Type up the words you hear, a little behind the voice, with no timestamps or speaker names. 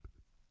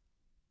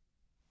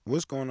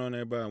What's going on,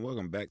 everybody? And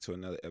welcome back to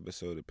another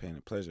episode of Pain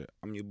and Pleasure.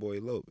 I'm your boy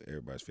Lope,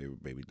 everybody's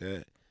favorite baby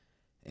dad.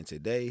 And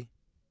today,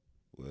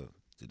 well,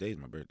 today's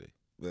my birthday.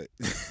 But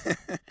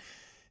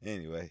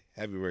anyway,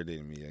 happy birthday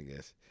to me, I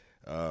guess.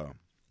 Um,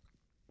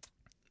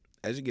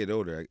 as you get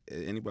older,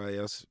 anybody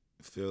else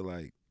feel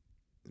like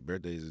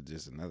birthdays are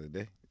just another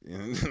day?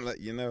 It's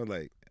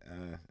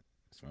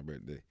my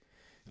birthday.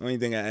 The only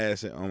thing I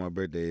ask on my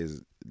birthday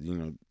is,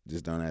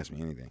 just don't ask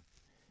me anything.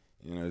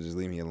 Just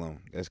leave me alone.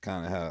 That's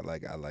kind of how I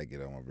like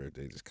it on my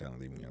birthday. Just kind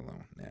of leave me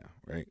alone now,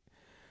 right?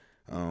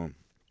 Um,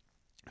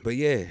 but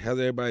yeah, how's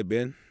everybody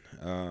been?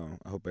 I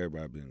hope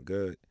everybody been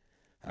good.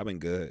 I've been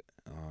good.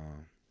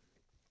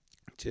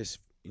 Just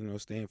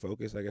staying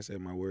focused. Like I said,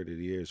 my word of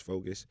the year is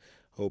focus.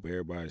 Hope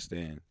everybody's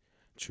staying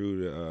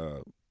true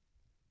to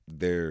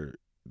their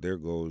their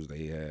goals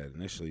they had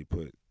initially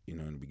put. In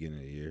the beginning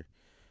of the year.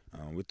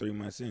 We're 3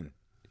 months in.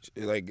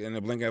 Like in a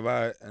blink of an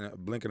eye, in a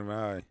blink of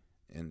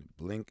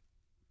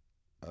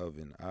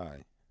an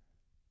eye.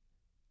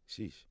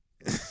 Sheesh.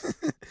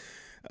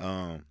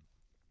 um,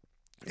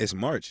 it's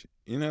March,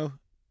 and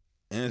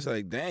it's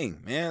like,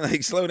 dang, man,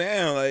 like slow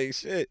down, like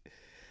shit.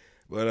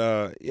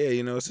 But yeah,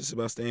 it's just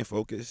about staying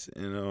focused,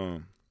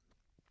 and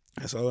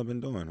that's all I've been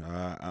doing.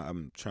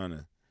 I'm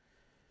trying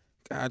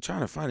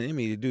to find an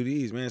enemy to do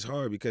these, man. It's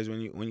hard because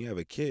when you have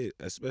a kid,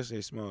 especially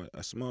a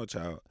small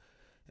child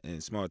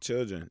and small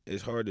children,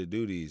 it's hard to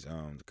do these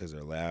because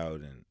they're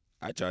loud. And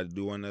I tried to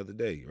do one the other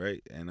day,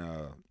 right? And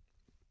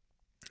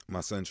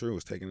my son True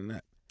was taking a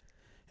nap,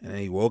 and then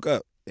he woke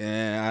up.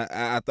 And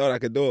I thought I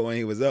could do it when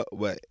he was up,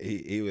 but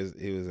he was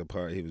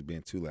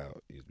being too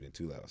loud. He was being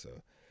too loud.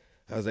 So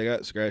I was like,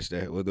 oh, scratch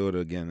that. We'll do it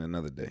again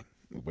another day.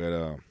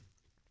 But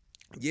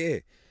yeah,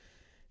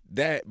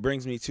 that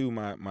brings me to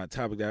my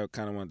topic that I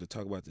kind of wanted to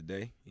talk about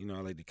today. I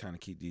like to kind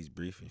of keep these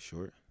brief and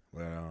short.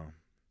 But I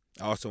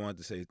also wanted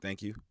to say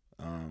thank you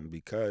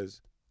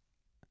because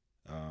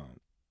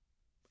um,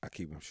 I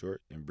keep them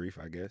short and brief,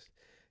 I guess.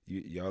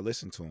 Y'all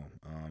listen to them,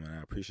 and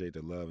I appreciate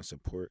the love and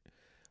support.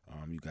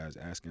 You guys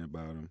asking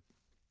about them.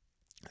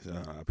 So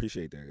I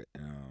appreciate that.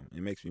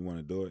 It makes me want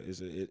to do it.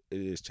 It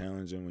is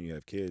challenging when you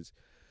have kids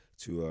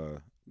to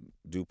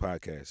do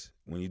podcasts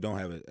when you don't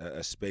have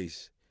a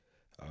space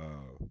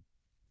uh,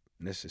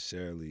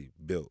 necessarily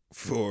built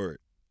for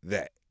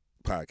that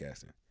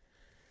podcasting.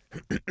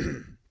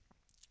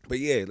 But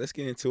yeah, let's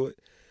get into it.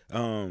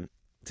 Um,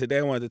 Today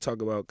I wanted to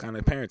talk about kind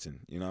of parenting.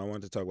 I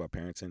wanted to talk about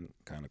parenting,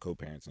 kind of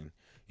co-parenting.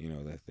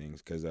 That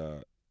things because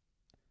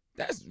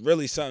that's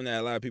really something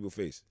that a lot of people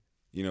face.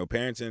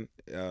 Parenting,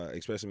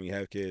 especially when you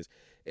have kids,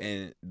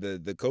 and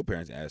the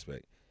co-parenting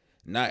aspect.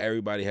 Not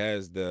everybody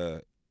has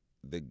the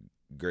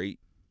great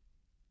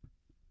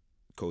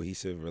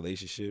cohesive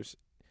relationships,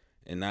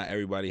 and not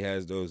everybody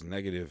has those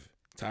negative,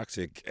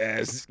 toxic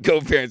ass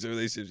co-parenting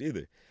relationships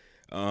either.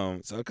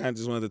 So I kind of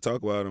just wanted to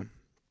talk about them,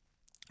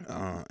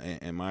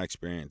 and my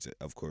experience,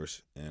 of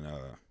course, and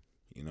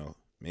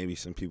maybe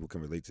some people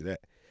can relate to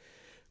that.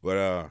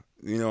 But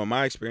in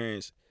my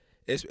experience,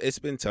 it's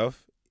been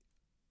tough.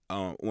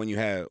 When you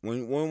have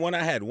when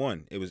I had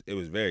one, it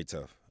was very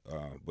tough.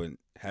 But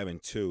having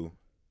two,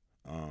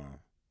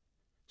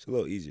 it's a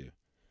little easier.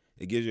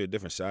 It gives you a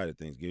different side of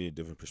things, gives you a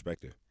different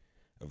perspective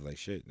of like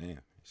shit. Damn,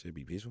 it should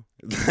be peaceful.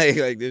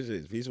 like this shit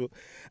is peaceful.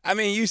 I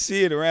mean, you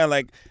see it around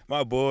like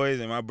my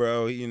boys and my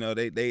bro.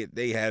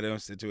 They had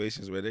those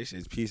situations where they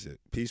shit's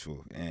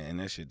peaceful, and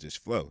that shit just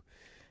flow.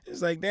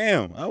 It's like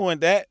damn, I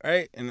want that,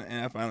 right? And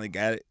I finally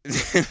got it.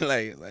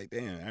 like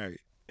damn, all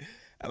right,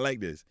 I like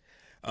this.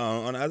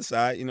 On the other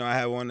side, I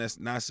have one that's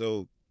not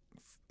so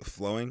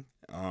flowing.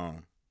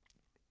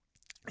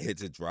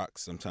 Hits its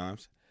rocks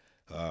sometimes,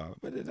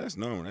 but that's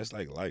normal. That's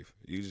like life.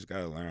 You just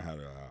gotta learn how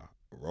to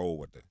roll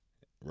with the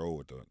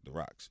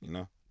rocks.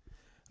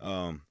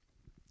 Um,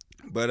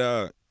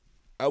 but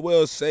I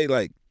will say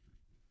like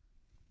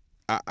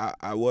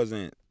I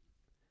wasn't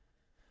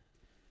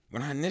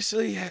when I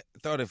initially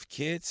thought of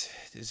kids.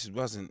 This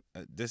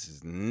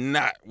is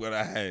not what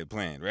I had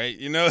planned. Right?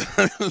 Like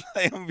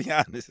I'm gonna be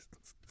honest.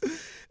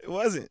 It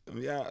wasn't.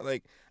 Yeah,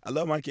 like I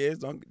love my kids.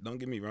 Don't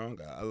get me wrong.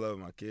 I love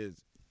my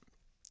kids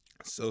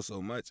so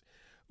much,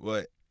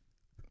 but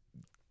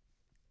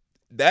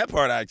that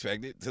part I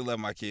expected to love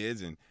my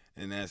kids and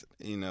that's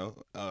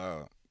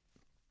I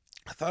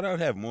thought I would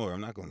have more.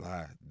 I'm not gonna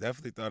lie.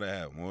 Definitely thought I'd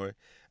have more.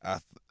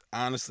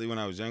 Honestly, when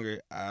I was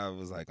younger, I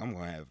was like, I'm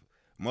gonna have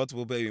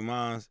multiple baby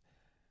moms,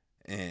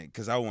 and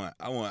because I want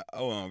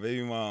a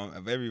baby mom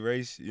of every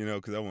race,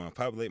 because I want to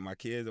populate my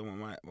kids. I want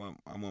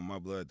my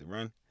blood to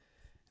run.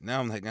 Now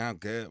I'm like, I'm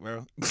good,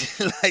 bro.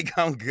 Like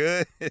I'm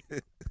good.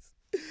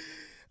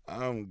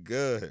 I'm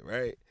good,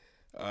 right?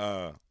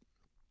 Uh,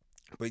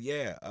 but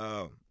yeah,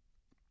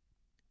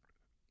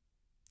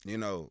 you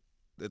know,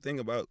 the thing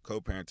about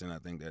co-parenting, I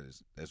think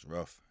that's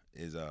rough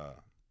is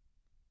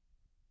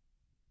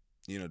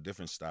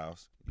different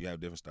styles. You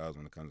have different styles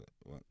when it comes to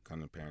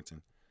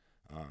parenting.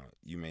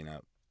 You may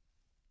not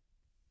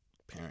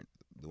parent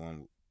the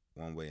one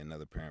way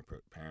another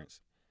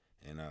parents,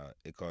 and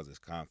it causes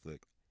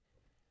conflict.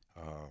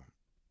 Uh,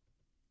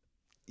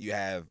 you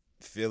have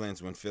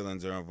feelings when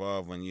feelings are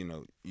involved, when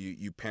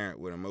you parent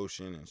with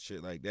emotion and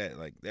shit like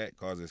that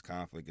causes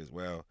conflict as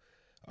well.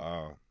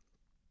 uh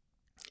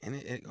and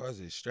it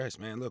causes stress,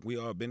 man. Look, we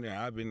all been there,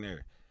 I've been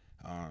there.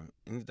 And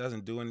it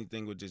doesn't do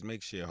anything but just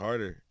make shit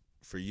harder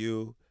for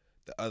you,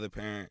 the other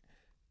parent,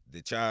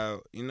 the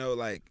child,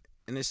 like.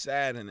 And it's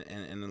sad in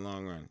the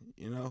long run,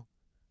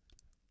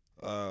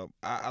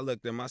 I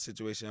looked at my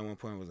situation at one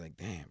point and was like,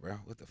 damn, bro,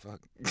 what the fuck?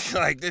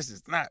 Like, this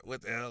is not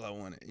what the hell I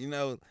wanted.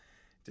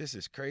 This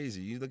is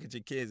crazy. You look at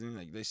your kids and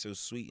like they're so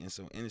sweet and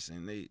so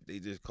innocent. They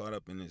just caught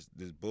up in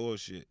this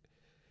bullshit,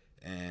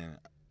 and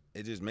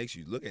it just makes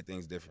you look at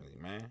things differently,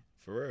 man.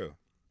 For real.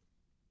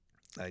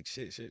 Like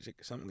shit.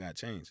 Something got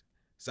to change.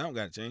 Something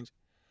got to change.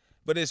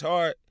 But it's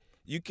hard.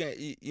 You can't.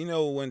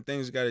 When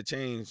things got to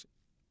change,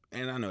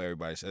 and I know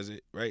everybody says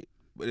it, right?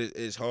 But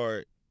it's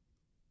hard.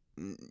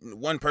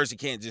 One person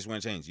can't just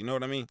want to change. You know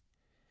what I mean?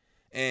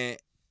 And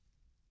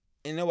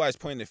nobody's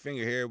pointing the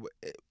finger here,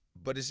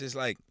 but it's just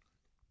like,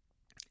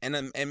 and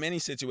in many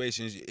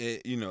situations,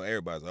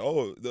 everybody's like,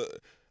 oh,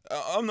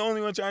 I'm the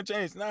only one trying to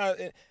change. Nah,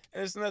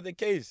 it's not the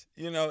case.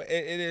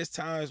 It is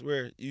times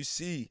where you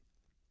see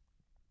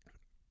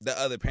the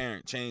other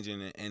parent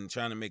changing and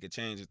trying to make a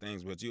change of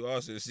things, but you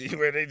also see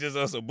where they just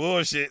also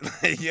bullshit.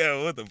 Like,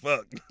 yo, what the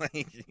fuck?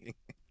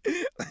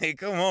 Like,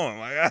 come on,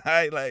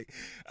 I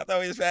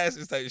thought we was past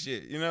this type of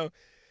shit,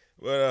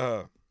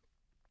 But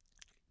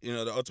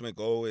the ultimate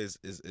goal is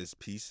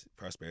peace,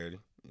 prosperity,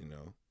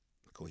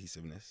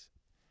 cohesiveness.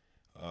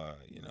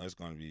 It's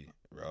gonna be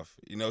rough.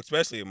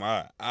 Especially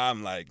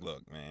I'm like,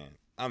 look, man,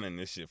 I'm in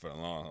this shit for the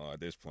long haul at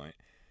this point.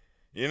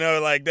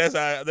 Like that's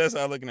how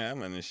I'm looking at it.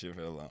 I'm in this shit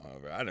for the long haul,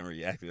 bro. I done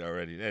reacted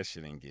already. That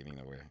shit ain't getting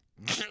nowhere.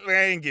 I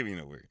ain't getting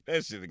nowhere.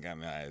 That shit done got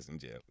my ass in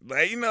jail.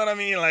 Like, you know what I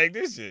mean? Like,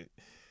 this shit.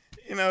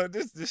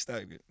 This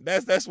stuff.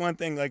 That's one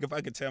thing. Like, if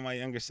I could tell my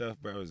younger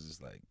self, bro, it's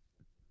just like,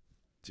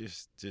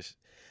 just.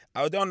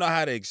 I don't know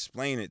how to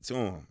explain it to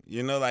him.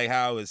 Like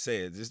how I would say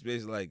it. Just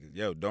basically like,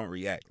 yo, don't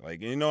react.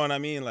 Like, you know what I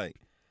mean? Like,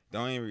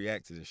 don't even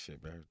react to this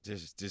shit, bro.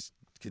 Just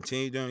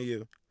continue doing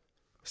you.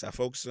 Stop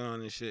focusing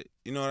on this shit.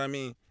 You know what I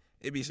mean?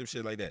 It be some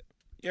shit like that.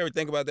 You ever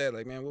think about that?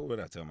 Like, man, what would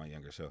I tell my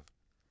younger self?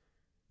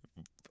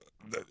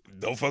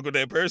 Don't fuck with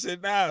that person.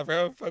 Nah,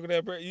 bro, fuck with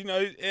that person.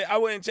 I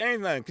wouldn't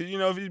change nothing. Because,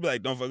 if you be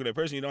like, don't fuck with that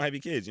person, you don't have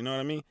your kids. You know what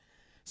I mean?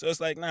 So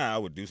it's like, nah, I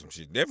would do some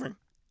shit different.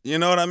 You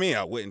know what I mean?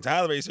 I wouldn't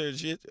tolerate certain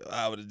shit.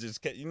 I would have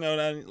just kept, you know what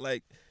I mean?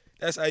 Like,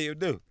 that's how you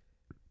do.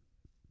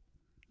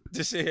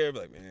 Just sit here and be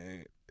like,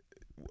 man,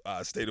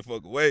 I stay the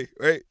fuck away,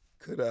 right?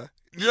 Could I?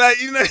 Like,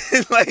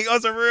 like, on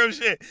some real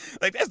shit.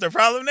 Like, that's the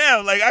problem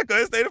now. Like, I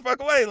couldn't stay the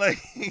fuck away. Like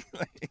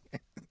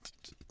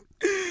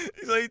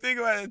so you think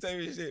about that type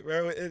of shit,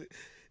 bro.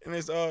 And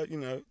it's all,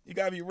 you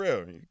gotta be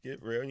real. You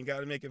get real and you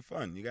gotta make it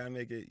fun. You gotta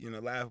make it,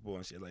 laughable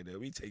and shit like that.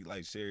 We take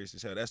life serious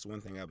as hell. That's the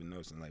one thing I've been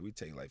noticing. Like, we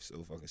take life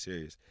so fucking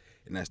serious.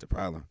 And that's the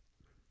problem.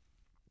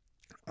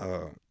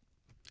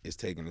 It's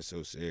taking it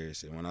so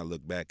serious. And when I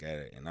look back at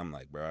it and I'm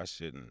like, bro, I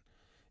shouldn't.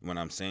 When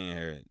I'm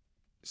saying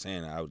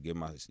that, I would give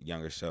my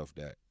younger self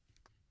that,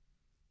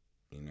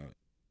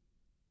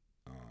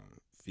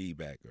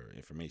 feedback or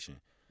information.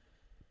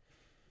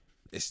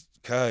 It's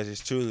cause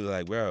it's truly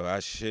like, bro,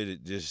 I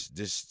should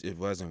just it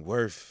wasn't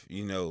worth,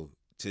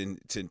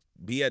 to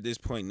be at this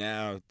point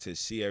now, to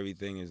see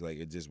everything is like,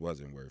 it just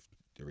wasn't worth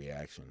the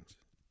reactions,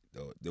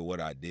 the what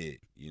I did,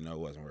 it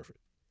wasn't worth it.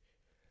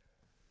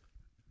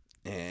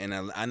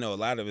 And I know a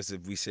lot of us,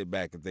 if we sit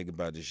back and think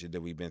about the shit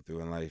that we've been through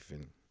in life,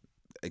 and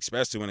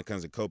especially when it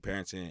comes to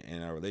co-parenting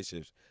and our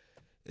relationships,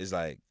 it's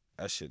like,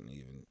 I shouldn't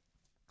even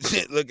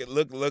look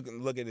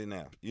at it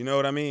now. You know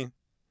what I mean?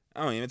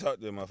 I don't even talk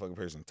to the motherfucking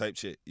person type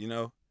shit,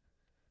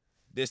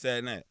 This, that,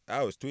 and that.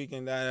 I was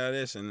tweaking that,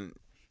 this, and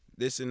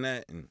this and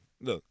that, and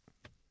look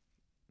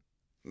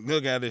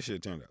how this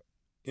shit turned out.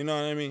 You know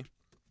what I mean?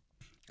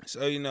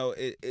 So,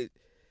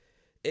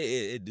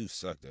 it do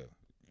suck, though.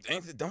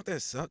 Don't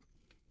that suck?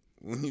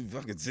 When you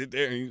fucking sit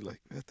there and you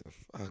like, what the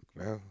fuck,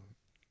 bro?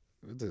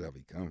 What did I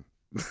become?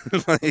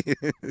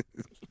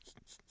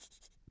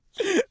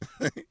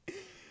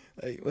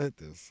 like, what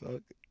the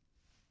fuck?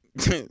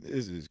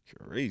 This is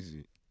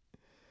crazy.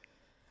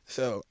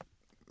 So,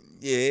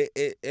 yeah,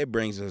 it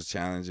brings those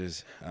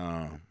challenges.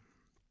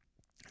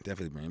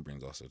 Definitely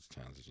brings all sorts of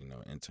challenges,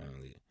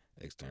 internally,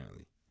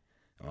 externally.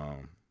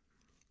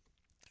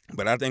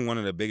 But I think one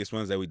of the biggest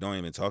ones that we don't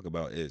even talk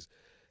about is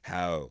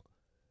how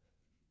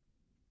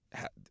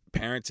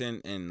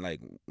parenting, and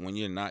like when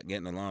you're not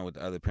getting along with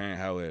the other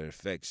parent, how it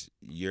affects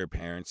your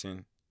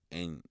parenting,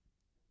 and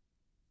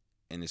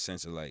in the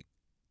sense of like,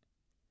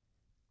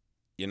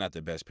 you're not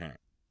the best parent.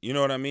 You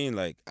know what I mean?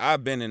 Like,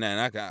 I've been in that,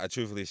 and I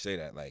truthfully say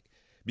that, like,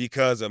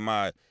 because of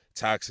my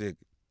toxic,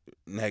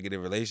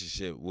 negative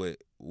relationship with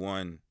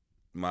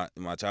my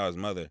child's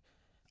mother,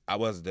 I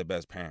wasn't the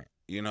best parent.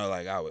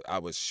 Like, I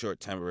was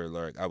short tempered,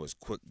 like I was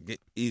quick, get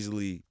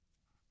easily,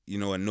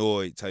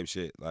 annoyed type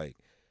shit. Like,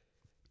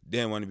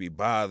 didn't want to be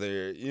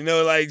bothered,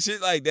 like shit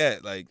like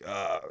that. Like,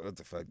 what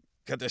the fuck?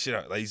 Cut that shit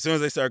out. Like, as soon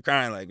as they start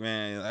crying, like,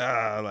 man,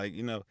 like,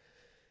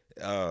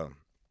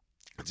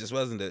 It just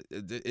wasn't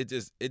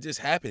it just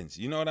happens.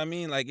 You know what I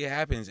mean? Like it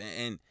happens,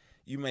 and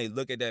you may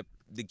look at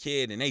the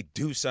kid and they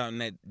do something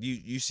that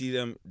you see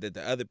them that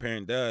the other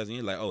parent does, and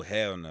you're like, oh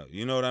hell no.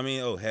 You know what I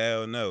mean? Oh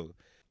hell no.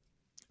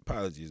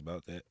 Apologies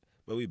about that,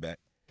 but we back.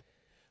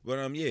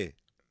 But yeah,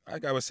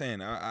 like I was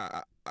saying,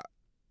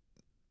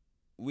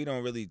 we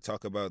don't really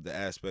talk about the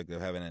aspect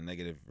of having a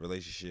negative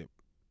relationship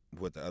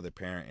with the other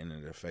parent and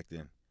it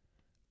affecting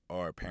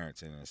our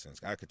parents in a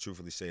sense. I could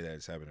truthfully say that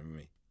it's happened to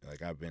me.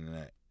 Like I've been in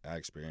that. I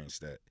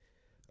experienced that.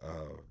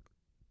 Uh,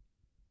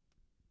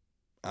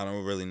 I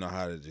don't really know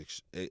how to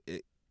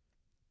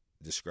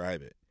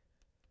describe it.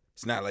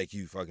 It's not like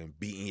you fucking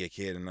beating your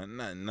kid and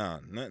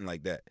nothing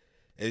like that.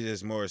 It's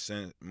just more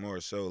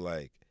so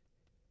like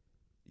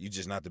you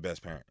just not the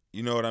best parent.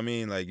 You know what I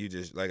mean? Like you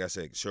just, like I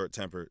said, short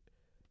tempered.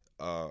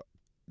 Uh,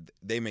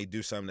 they may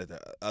do something that the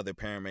other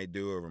parent may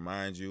do or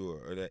remind you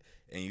or that,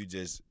 and you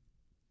just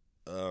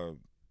uh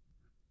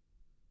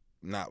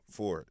not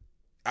for it.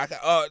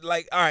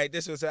 Like all right,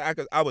 this was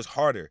I was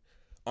harder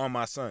on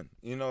my son.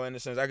 You know, in the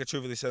sense I could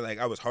truthfully say like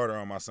I was harder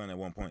on my son at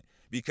one point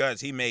because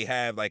he may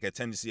have like a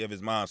tendency of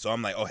his mom. So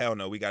I'm like, oh hell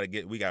no, we gotta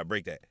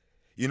break that.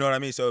 You know what I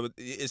mean? So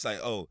it's like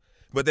oh,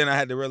 but then I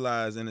had to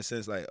realize in a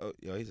sense like oh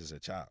yo he's just a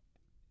child.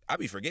 I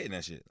be forgetting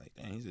that shit. Like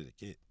damn he's just a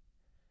kid.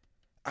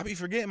 I be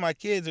forgetting my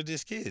kids are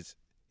just kids.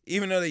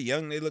 Even though they're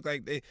young, they look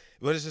like they.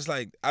 But it's just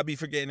like I be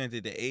forgetting at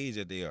the age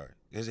that they are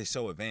because they're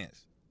so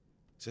advanced.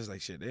 It's just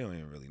like shit. They don't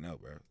even really know,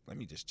 bro. Let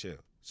me just chill.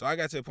 So I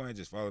got to the point of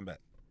just falling back.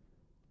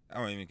 I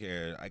don't even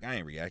care. Like I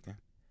ain't reacting.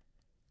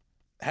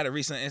 I had a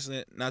recent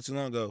incident not too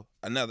long ago.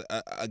 Another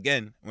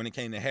again when it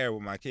came to hair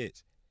with my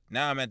kids.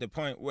 Now I'm at the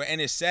point where,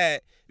 and it's sad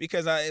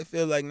because I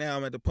feel like now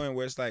I'm at the point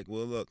where it's like,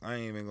 well, look, I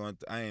ain't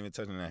even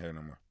touching that hair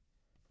no more,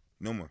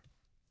 no more.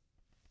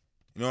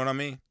 You know what I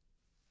mean?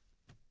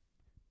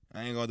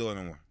 I ain't gonna do it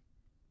no more.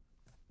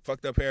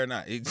 Fucked up hair or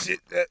not,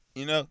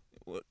 you know,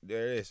 well,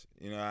 there it is.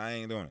 You know, I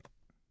ain't doing it.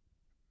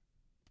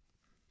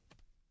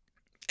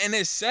 And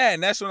it's sad.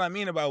 And that's what I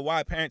mean about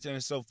why parenting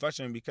is so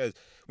frustrating because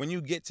when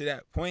you get to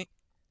that point,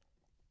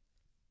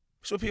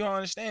 that's what people don't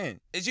understand.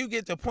 Is you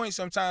get to a point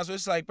sometimes where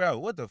it's like, bro,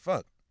 what the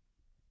fuck?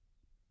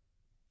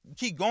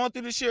 Keep going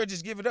through this shit or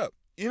just give it up.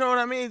 You know what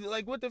I mean?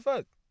 Like, what the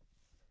fuck?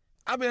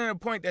 I've been at a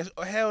point that's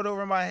held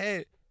over my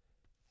head.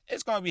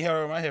 It's going to be held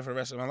over my head for the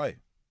rest of my life.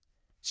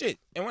 Shit.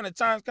 And when the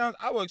time comes,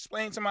 I will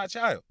explain to my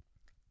child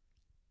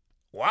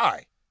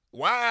why.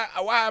 Why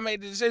I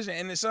made the decision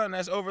and it's something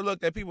that's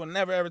overlooked that people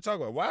never ever talk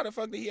about. Why the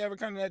fuck did he ever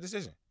come to that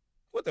decision?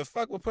 What the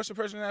fuck would push a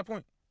person to that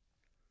point?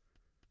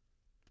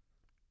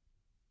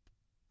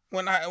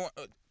 When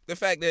the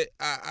fact that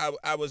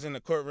I was in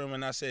the courtroom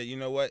and I said, you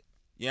know what,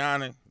 Your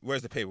Honor,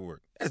 where's the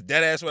paperwork? That's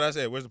dead ass what I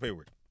said. Where's the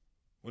paperwork?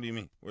 What do you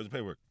mean? Where's the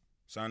paperwork?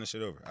 Sign this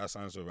shit over. I'll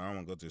sign this over. I don't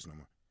want to go through this no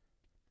more.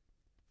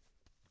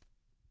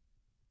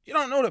 You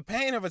don't know the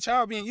pain of a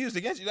child being used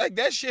against you. Like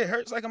that shit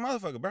hurts like a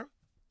motherfucker, bro.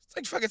 It's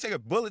like fucking take a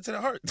bullet to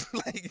the heart.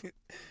 Like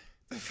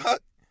the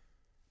fuck?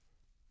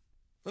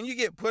 When you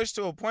get pushed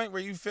to a point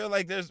where you feel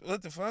like there's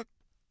what the fuck?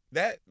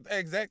 That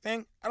exact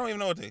thing, I don't even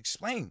know what to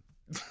explain.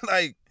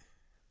 Like,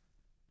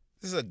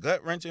 this is a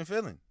gut wrenching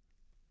feeling.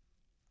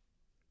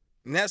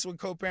 And that's what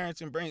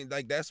co-parenting brings.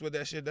 Like, that's what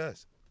that shit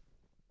does.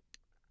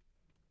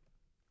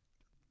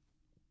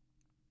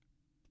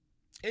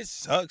 It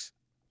sucks.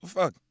 Well,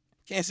 fuck.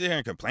 Can't sit here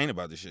and complain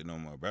about this shit no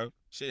more, bro.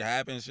 Shit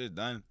happens, shit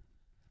done.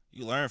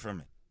 You learn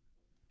from it.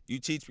 You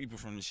teach people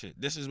from this shit.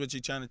 This is what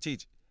you're trying to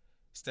teach.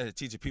 Instead of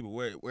teaching people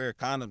wear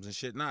condoms and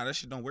shit. Nah, that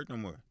shit don't work no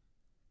more.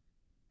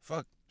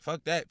 Fuck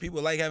that.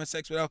 People like having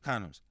sex without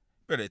condoms.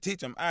 Better teach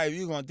them. All right, if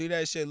you gonna do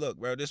that shit, look,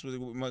 bro, this was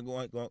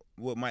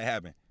what might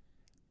happen.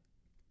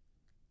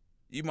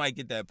 You might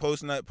get that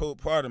post-nut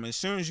postpartum. As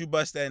soon as you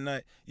bust that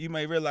nut, you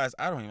may realize,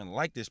 I don't even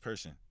like this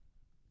person.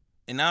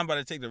 And now I'm about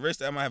to take the risk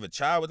that I'm gonna have a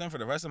child with them for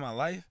the rest of my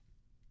life.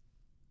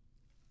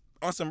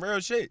 On some real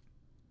shit.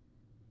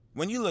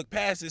 When you look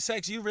past the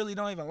sex, you really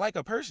don't even like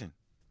a person.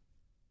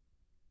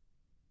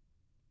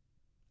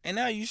 And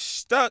now you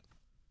stuck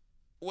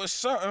with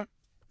something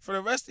for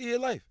the rest of your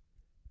life.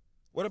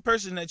 With a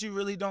person that you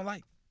really don't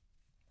like.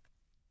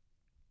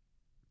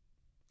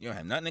 You don't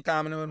have nothing in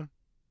common with them.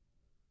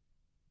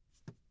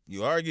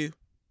 You argue.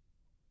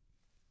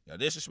 You're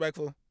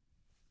disrespectful.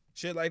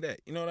 Shit like that.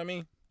 You know what I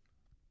mean?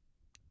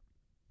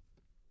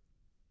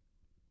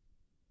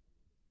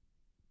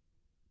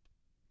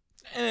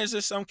 And there's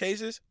just some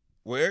cases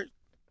where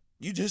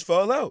you just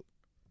fall out.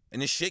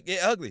 And the shit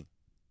get ugly.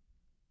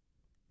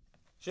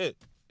 Shit.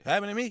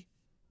 Happened to me.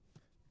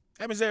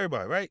 Happens to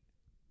everybody, right?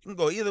 You can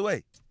go either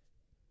way.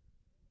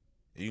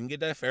 You can get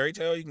that fairy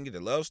tale, you can get the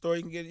love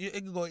story, it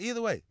can go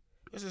either way.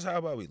 This is how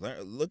about we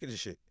look at this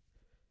shit.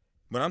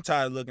 But I'm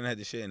tired of looking at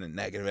this shit in a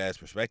negative ass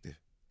perspective.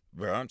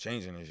 Bro, I'm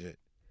changing this shit.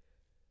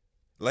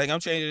 Like I'm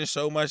changing it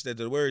so much that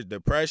the words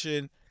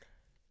depression,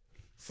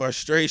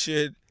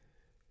 frustration,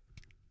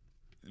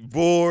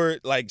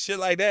 bored, like shit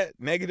like that,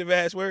 negative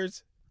ass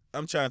words,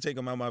 I'm trying to take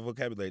them out of my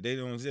vocabulary. They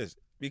don't exist.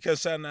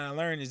 Because something I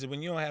learned is that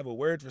when you don't have a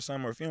word for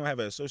something or if you don't have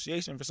an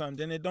association for something,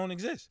 then it don't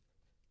exist.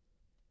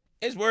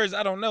 It's words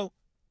I don't know.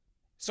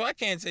 So I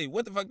can't say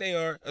what the fuck they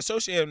are,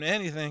 associate them to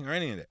anything or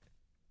any of that.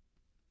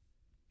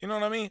 You know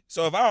what I mean?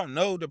 So if I don't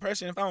know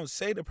depression, if I don't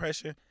say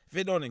depression, if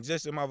it don't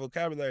exist in my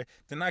vocabulary,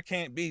 then I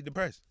can't be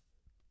depressed.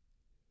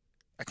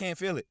 I can't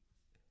feel it.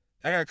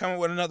 I gotta come up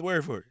with another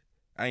word for it.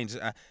 I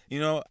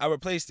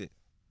replaced it.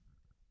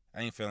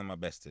 I ain't feeling my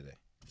best today.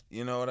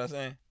 You know what I'm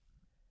saying?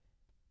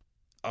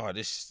 Oh,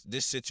 this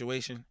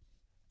situation,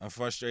 I'm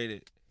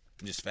frustrated.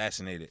 I'm just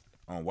fascinated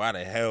on why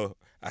the hell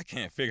I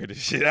can't figure this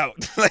shit out.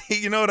 Like,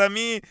 you know what I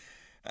mean?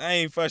 I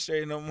ain't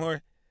frustrated no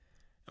more.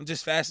 I'm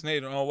just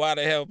fascinated on why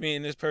the hell me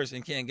and this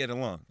person can't get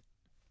along.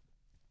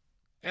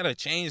 I gotta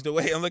change the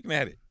way I'm looking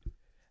at it.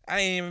 I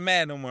ain't even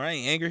mad no more. I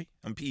ain't angry.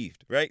 I'm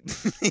peeved, right?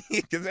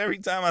 Because every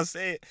time I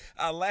say it,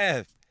 I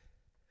laugh.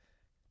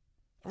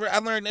 I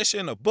learned that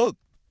shit in a book.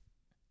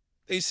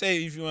 They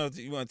say if you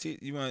want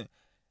to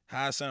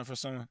hide something from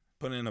someone,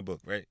 put it in a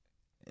book, right?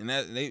 And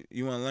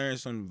you want to learn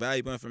some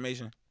valuable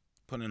information,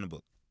 put it in a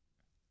book.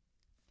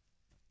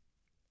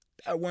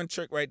 That one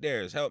trick right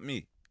there has helped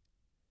me.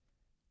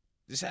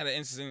 Just had an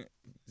incident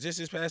just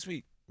this past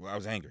week where I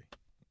was angry,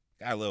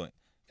 got a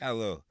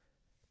little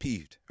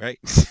peeved, right?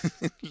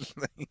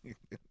 Like,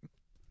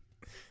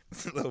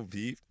 a little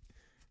peeved,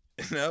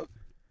 you know.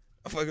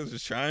 Motherfuckers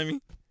was trying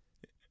me,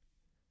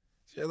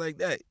 shit like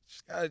that.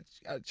 Just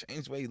gotta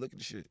change the way you look at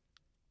the shit.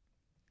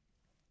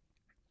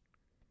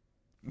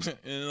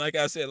 And like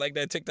I said, like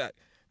that TikTok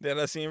that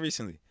I seen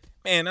recently.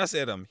 Man, I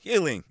said I'm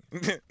healing,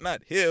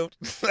 not healed.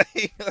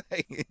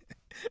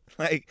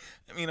 like,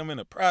 I mean, I'm in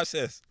a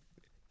process.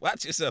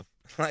 Watch yourself.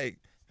 Like,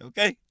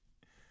 okay?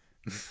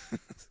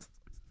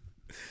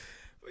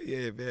 But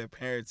yeah, man,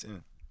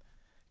 parenting,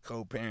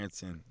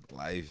 co-parenting,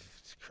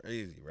 life, it's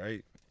crazy,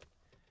 right?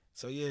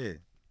 So yeah,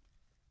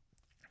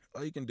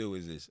 all you can do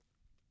is this.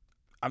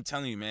 I'm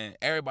telling you, man,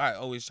 everybody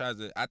always tries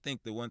to. I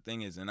think the one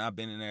thing is, and I've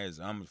been in there, is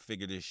I'm gonna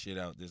figure this shit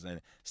out.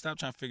 Stop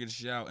trying to figure this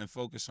shit out and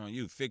focus on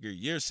you. Figure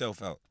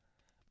yourself out.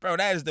 Bro,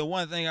 that is the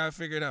one thing I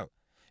figured out.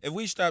 If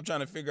we stop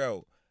trying to figure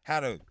out how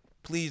to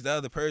please the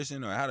other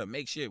person or how to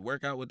make shit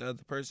work out with the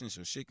other person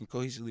so shit can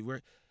cohesively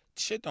work,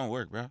 shit don't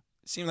work, bro.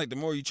 It seems like the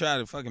more you try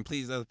to fucking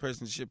please the other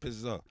person, shit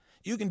pisses off.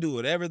 You can do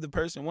whatever the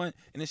person wants,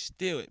 and it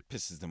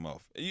pisses them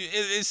off.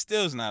 It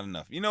still's not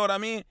enough. You know what I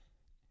mean?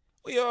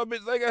 We all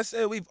been, like I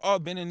said, we've all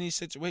been in these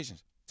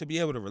situations to be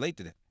able to relate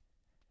to that.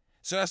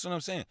 So that's what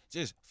I'm saying.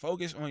 Just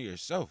focus on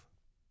yourself.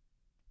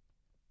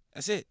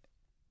 That's it.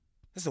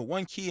 That's the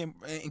one key in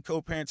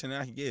co-parenting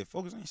that I can give.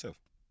 Focus on yourself.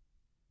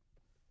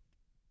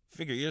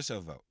 Figure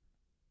yourself out.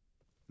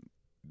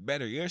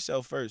 Better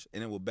yourself first,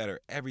 and it will better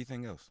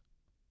everything else.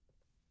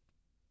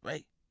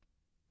 Right?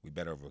 We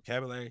better our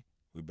vocabulary.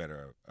 We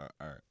better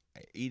our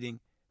eating.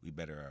 We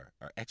better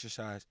our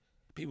exercise.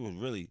 People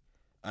really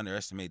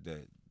underestimate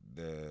the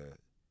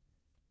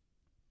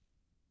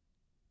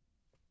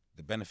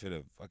benefit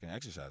of fucking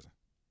exercising,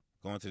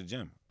 going to the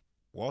gym,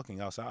 walking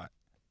outside,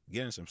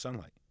 getting some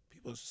sunlight.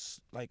 People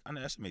like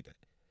underestimate that.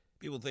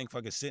 People think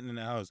fucking sitting in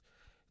the house.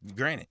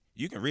 Granted,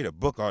 you can read a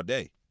book all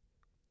day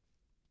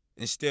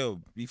and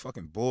still be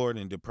fucking bored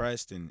and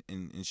depressed and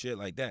shit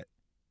like that.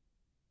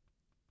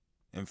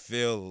 And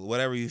feel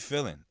whatever you're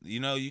feeling.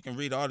 You know, you can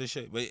read all this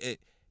shit, but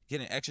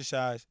getting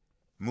exercise,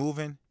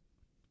 moving,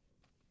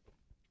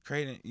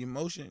 creating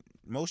emotion.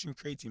 Motion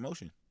creates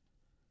emotion.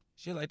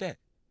 Shit like that.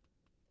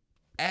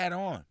 Add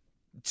on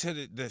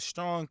to the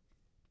strong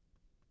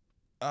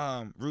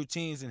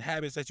routines and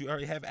habits that you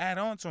already have. Add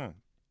on to them.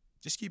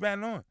 Just keep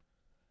adding on.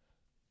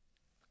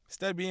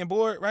 Instead of being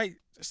bored, right?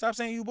 Stop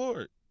saying you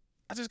bored.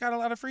 I just got a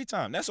lot of free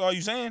time. That's all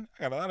you saying.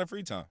 I got a lot of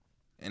free time.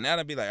 And now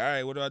to be like, all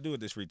right, what do I do with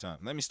this free time?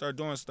 Let me start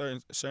doing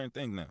certain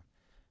things now.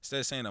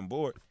 Instead of saying I'm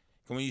bored.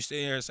 Because when you sit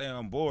here and say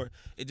I'm bored,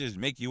 it just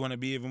make you want to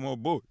be even more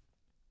bored.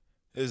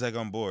 It's like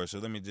I'm bored, so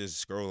let me just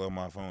scroll on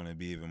my phone and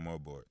be even more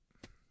bored.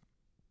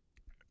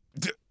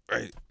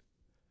 Right?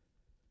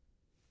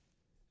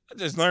 I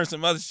just learned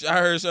some other shit. I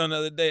heard something the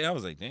other day. I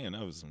was like, damn,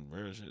 that was some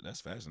real shit.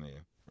 That's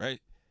fascinating. Right?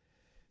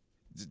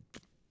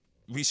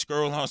 We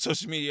scroll on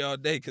social media all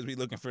day because we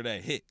looking for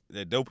that hit,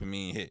 that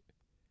dopamine hit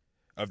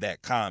of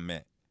that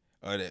comment.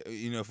 Or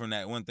that, from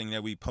that one thing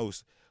that we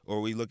post, or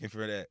we looking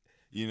for that,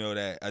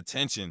 that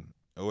attention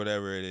or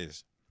whatever it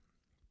is.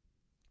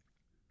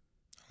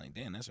 I'm like,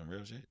 damn, that's some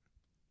real shit.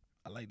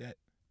 I like that.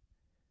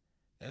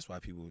 That's why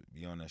people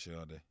be on that shit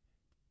all day.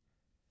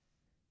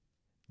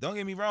 Don't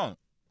get me wrong.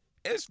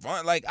 It's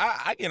fun. Like,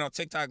 I get on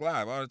TikTok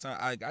live all the time.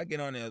 I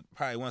get on there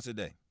probably once a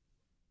day.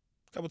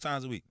 A couple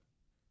times a week.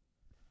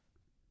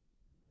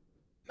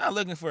 Not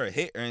looking for a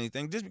hit or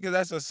anything. Just because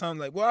that's just something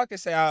like, well, I can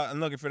say I'm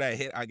looking for that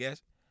hit, I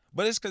guess.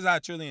 But it's because I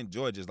truly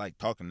enjoy just like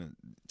talking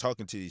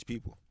to these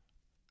people.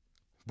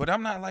 But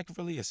I'm not like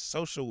really a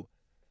social,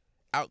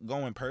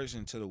 outgoing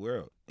person to the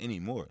world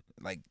anymore.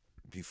 Like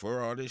before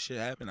all this shit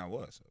happened, I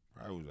was.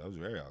 I was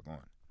very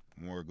outgoing,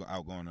 more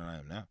outgoing than I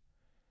am now.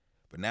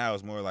 But now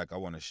it's more like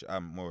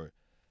I'm more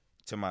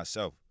to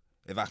myself.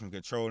 If I can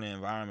control the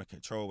environment,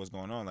 control what's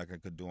going on, like I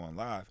could do on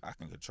live, I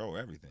can control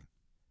everything.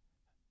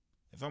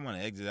 If I want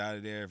to exit out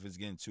of there, if it's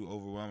getting too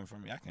overwhelming for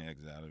me, I can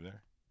exit out of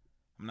there.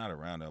 I'm not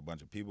around a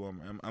bunch of people.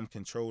 I'm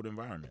controlled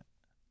environment.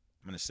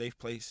 I'm in a safe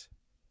place.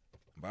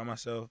 I'm by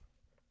myself.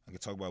 I can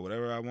talk about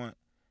whatever I want.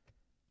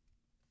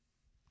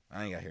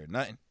 I ain't got to hear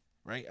nothing,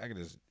 right? I can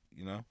just,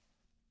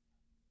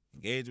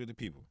 engage with the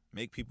people,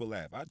 make people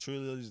laugh. I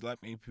truly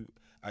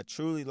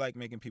like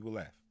making people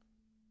laugh.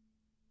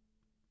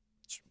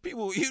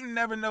 People, you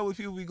never know what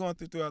people be going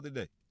throughout the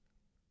day.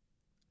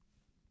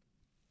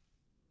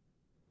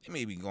 They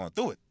may be going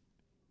through it.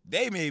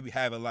 They may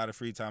have a lot of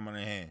free time on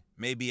their hand.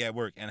 May be at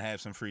work and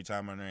have some free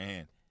time on their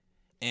hand.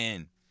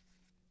 And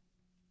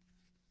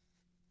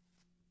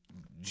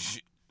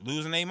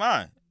losing their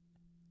mind.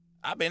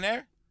 I've been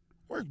there.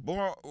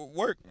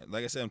 Work.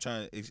 Like I said, I'm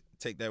trying to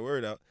take that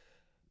word out.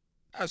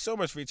 I have so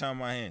much free time on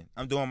my hand.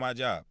 I'm doing my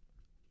job.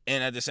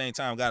 And at the same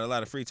time, got a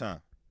lot of free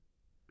time.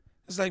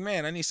 It's like,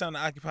 man, I need something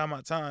to occupy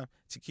my time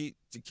to keep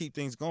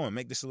things going,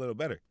 make this a little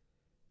better.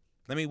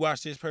 Let me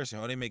watch this person.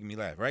 Oh, they making me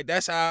laugh, right?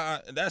 That's how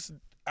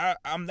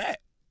I'm that.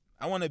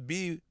 I want to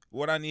be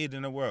what I need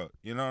in the world.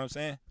 You know what I'm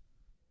saying?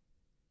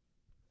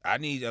 I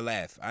need a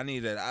laugh.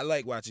 I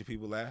like watching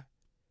people laugh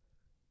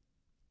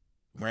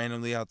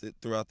randomly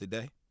throughout the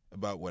day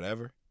about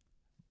whatever.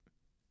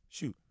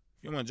 Shoot,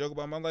 if you want to joke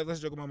about my life, let's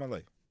joke about my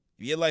life.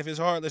 If your life is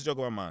hard, let's joke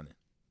about mine.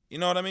 You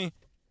know what I mean?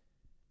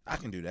 I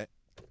can do that,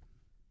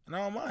 and I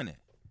don't mind it.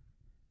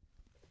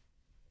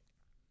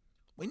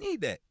 We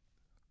need that.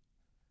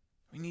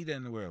 We need that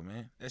in the world,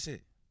 man. That's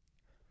it.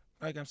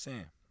 Like I'm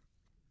saying.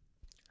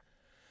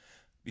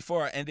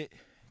 Before I end it,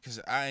 because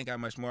I ain't got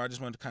much more, I just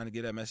wanted to kind of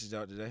get that message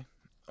out today.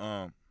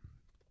 I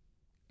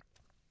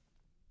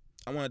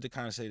wanted to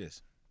kind of say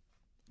this.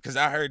 Because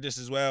I heard this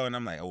as well, and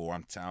I'm like, oh,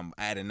 I'm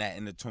adding that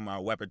into my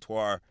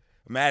repertoire.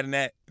 I'm adding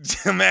that.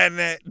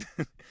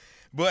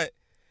 But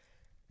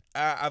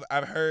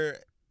I've heard,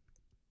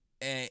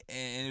 and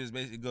it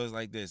basically goes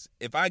like this.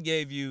 If I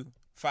gave you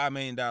 $5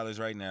 million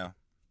right now,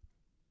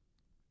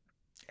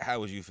 how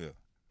would you feel?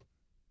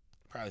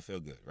 Probably feel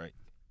good, right?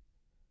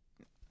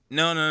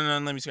 No,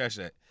 let me scratch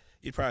that.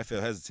 You'd probably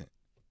feel hesitant.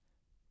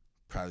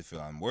 Probably feel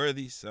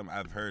unworthy.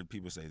 I've heard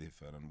people say they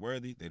felt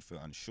unworthy. They'd feel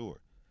unsure.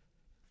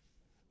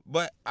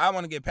 But I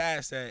want to get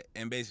past that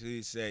and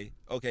basically say,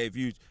 okay,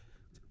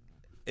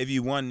 if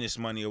you won this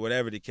money or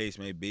whatever the case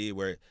may be,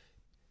 where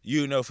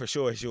you know for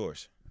sure it's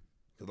yours.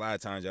 Because a lot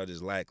of times y'all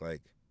just lack,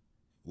 like,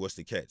 what's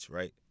the catch,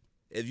 right?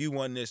 If you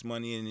won this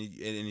money and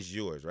it's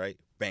yours, right?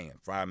 Bam,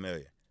 $5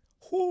 million.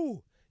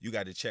 Whoo, you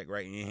got the check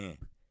right in your hand.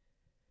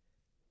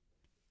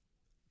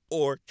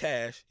 Or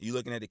cash, you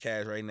looking at the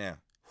cash right now.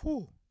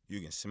 Whoo, you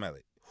can smell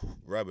it. Whew,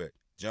 rub it,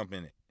 jump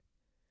in it.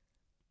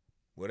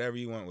 Whatever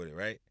you want with it,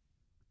 right?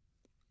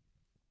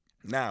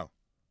 Now,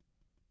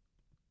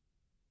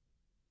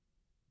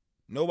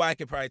 nobody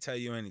could probably tell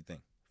you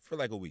anything for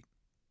like a week.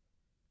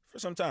 For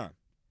some time.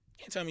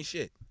 Can't tell me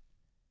shit.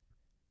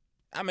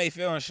 I may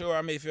feel unsure,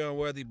 I may feel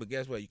unworthy, but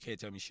guess what? You can't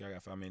tell me shit. I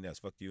got $5 million.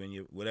 Fuck you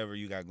and whatever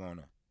you got going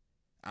on.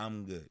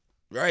 I'm good.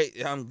 Right?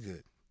 I'm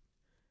good.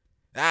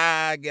 Get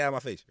out of my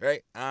face.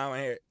 Right? I don't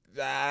hear it.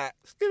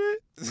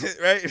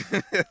 Right?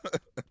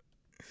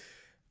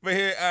 But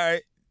here, all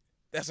right.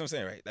 That's what I'm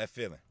saying, right? That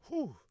feeling.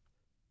 Whew.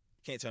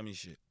 Can't tell me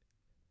shit.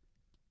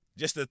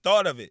 Just the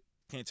thought of it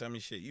can't tell me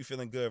shit. You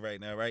feeling good right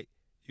now, right?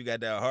 You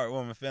got that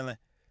heartwarming feeling.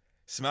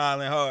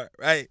 Smiling hard,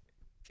 right?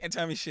 Can't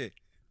tell me shit.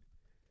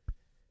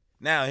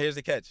 Now, here's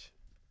the catch.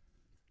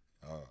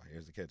 Oh,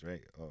 here's the catch,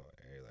 right? Oh,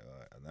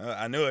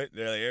 I knew it.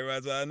 They're like,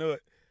 everybody's like, I knew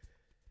it.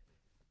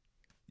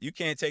 You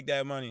can't take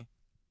that money.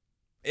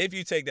 If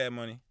you take that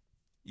money,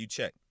 you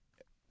check.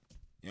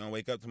 You don't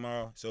wake up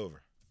tomorrow, it's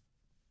over.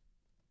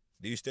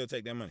 Do you still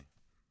take that money?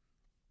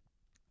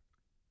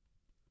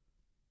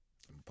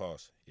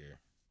 Pause here.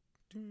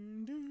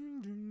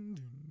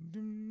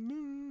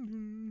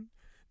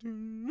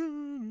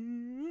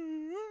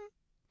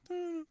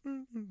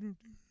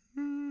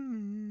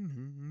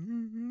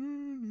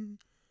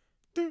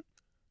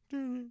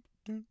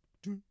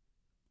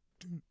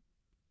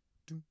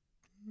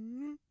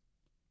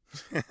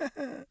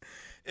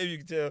 If you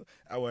can tell,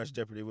 I watched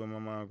Jeopardy with my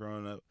mom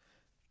growing up.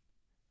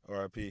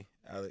 R.I.P.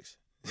 Alex.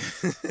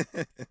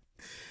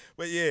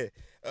 But yeah,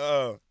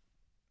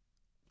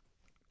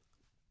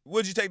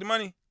 would you take the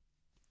money?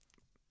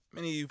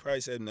 Many of you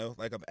probably said no,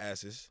 like I've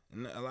asked this,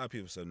 and a lot of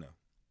people said no.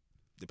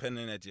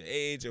 Depending on your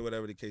age or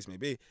whatever the case may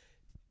be,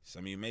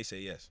 some of you may say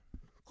yes.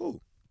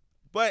 Cool.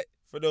 But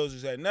for those who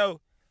said no,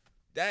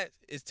 that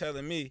is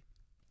telling me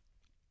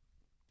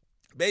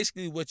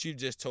basically what you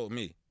just told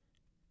me.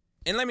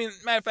 And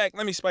matter of fact,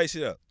 let me spice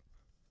it up.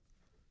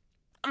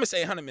 I'm going to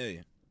say $100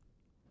 million.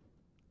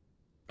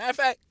 Matter of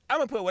fact, I'm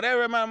going to put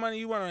whatever amount of money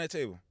you want on that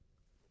table.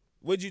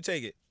 Would you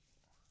take it?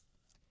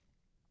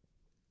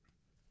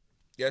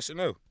 Yes or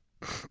no?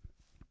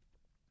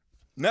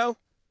 No?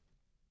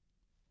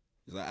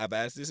 I've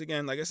asked this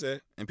again, like I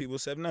said, and people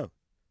said no.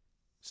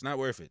 It's not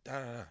worth it.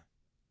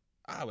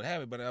 I would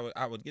have it, but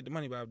I would get the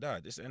money, but I would die.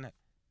 This and that.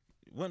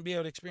 Wouldn't be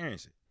able to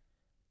experience it.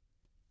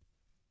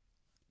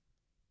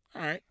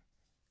 All right.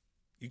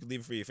 You could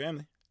leave it for your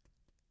family.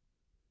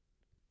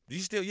 You're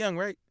still young,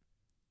 right?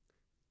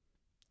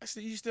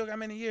 You still got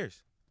many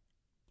years.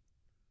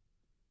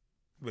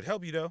 It would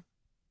help you though.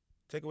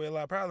 Take away a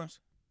lot of problems.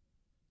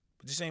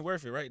 But this ain't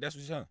worth it, right? That's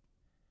what you're telling.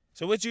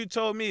 So what you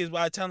told me is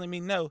by telling me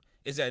no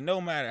is that no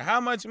matter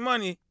how much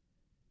money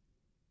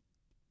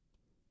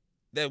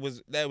that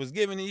was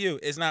given to you,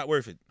 it's not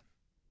worth it.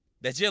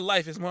 That your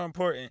life is more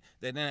important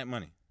than that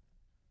money.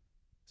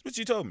 That's what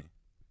you told me.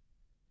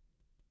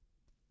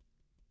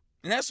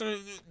 And that's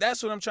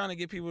what I'm trying to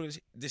get people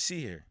to see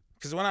here.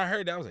 Because when I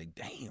heard that, I was like,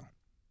 damn,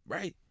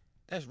 right?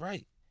 That's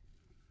right.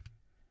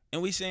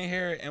 And we sitting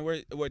here and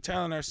we're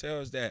telling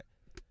ourselves that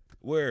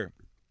we're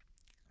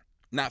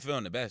not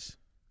feeling the best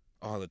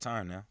all the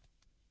time now.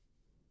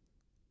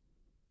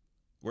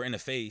 We're in the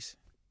face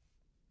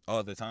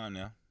all the time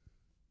now.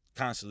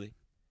 Constantly.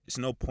 It's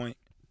no point.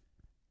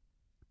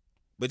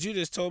 But you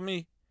just told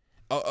me,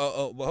 but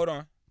hold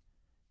on,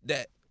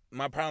 that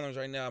my problems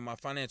right now, my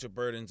financial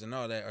burdens and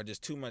all that are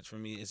just too much for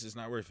me. It's just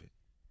not worth it.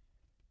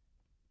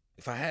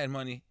 If I had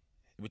money,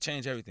 it would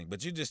change everything.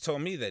 But you just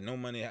told me that no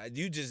money,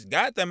 you just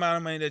got the amount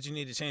of money that you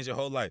need to change your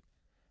whole life.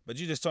 But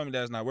you just told me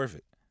that it's not worth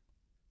it.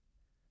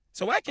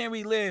 So why can't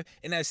we live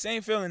in that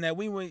same feeling that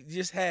we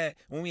just had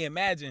when we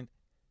imagined,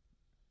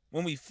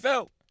 when we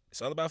felt?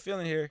 It's all about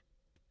feeling here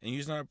and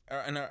using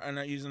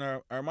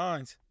our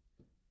minds.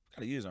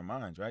 Gotta use our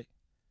minds, right?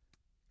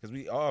 Because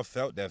we all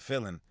felt that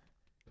feeling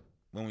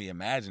when we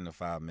imagined the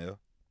 $5 million.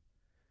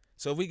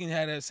 So if we can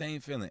have that same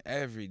feeling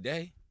every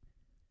day,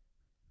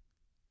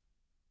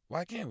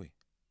 why can't we?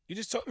 You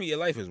just told me your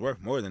life is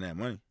worth more than that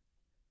money.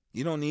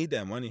 You don't need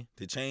that money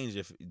to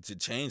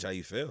change how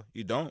you feel.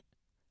 You don't.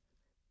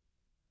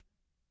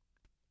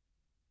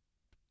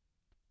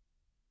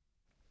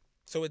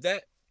 So with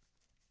that,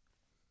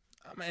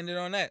 I'm gonna end it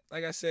on that.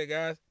 Like I said,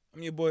 guys,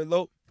 I'm your boy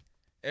Lope,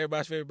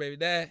 everybody's favorite baby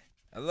dad.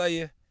 I love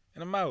you,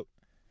 and I'm out.